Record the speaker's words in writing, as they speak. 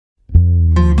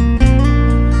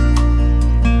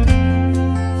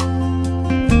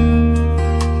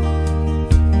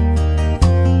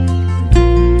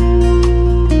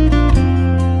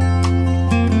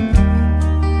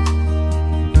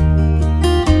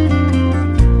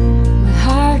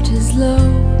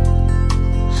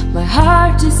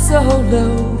so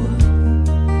low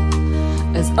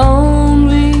as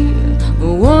only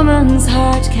a woman's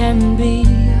heart can be,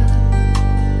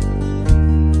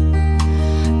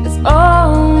 as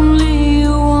only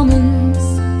a woman's,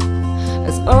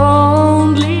 as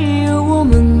only a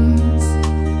woman's,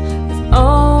 as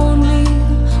only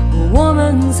a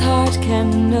woman's heart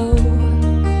can know.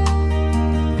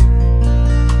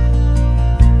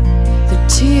 The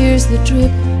tears that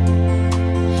drip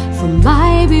from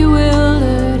my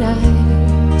bewildered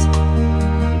eyes,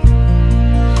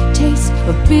 taste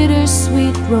of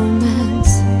bittersweet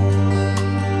romance.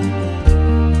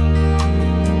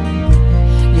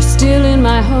 You're still in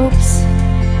my hopes,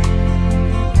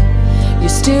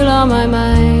 you're still on my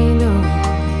mind, oh.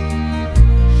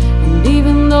 And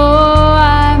even though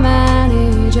I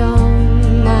manage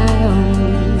on my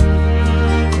own,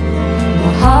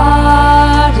 my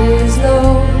heart is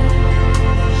low,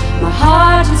 my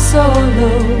heart is so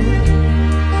low,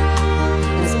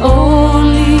 as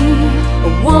only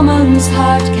a woman's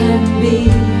heart can be,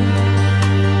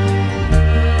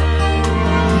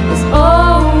 as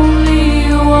only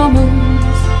a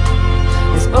woman's,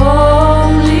 as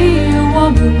only a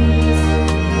woman's,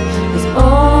 as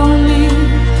only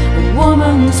a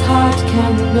woman's heart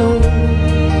can know.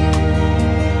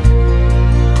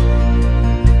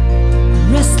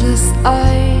 Restless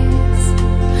eyes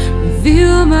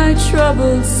reveal my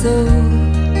troubled soul,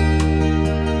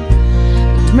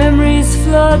 and memories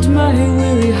flood my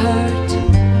weary heart.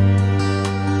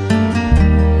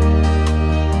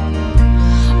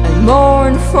 I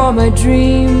mourn for my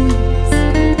dreams,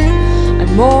 I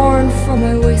mourn for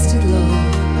my wasted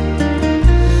love,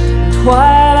 and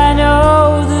while I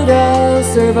know that I'll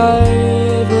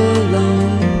survive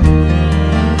alone,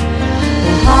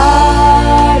 my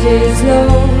heart is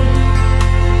low,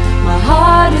 my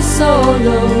heart is so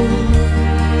low,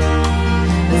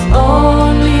 as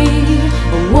only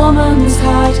a woman's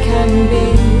heart can be,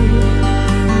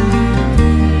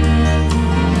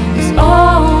 as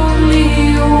only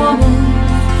a woman's,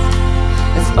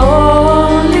 as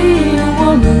only a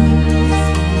woman's,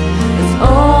 as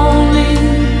only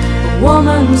a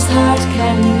woman's heart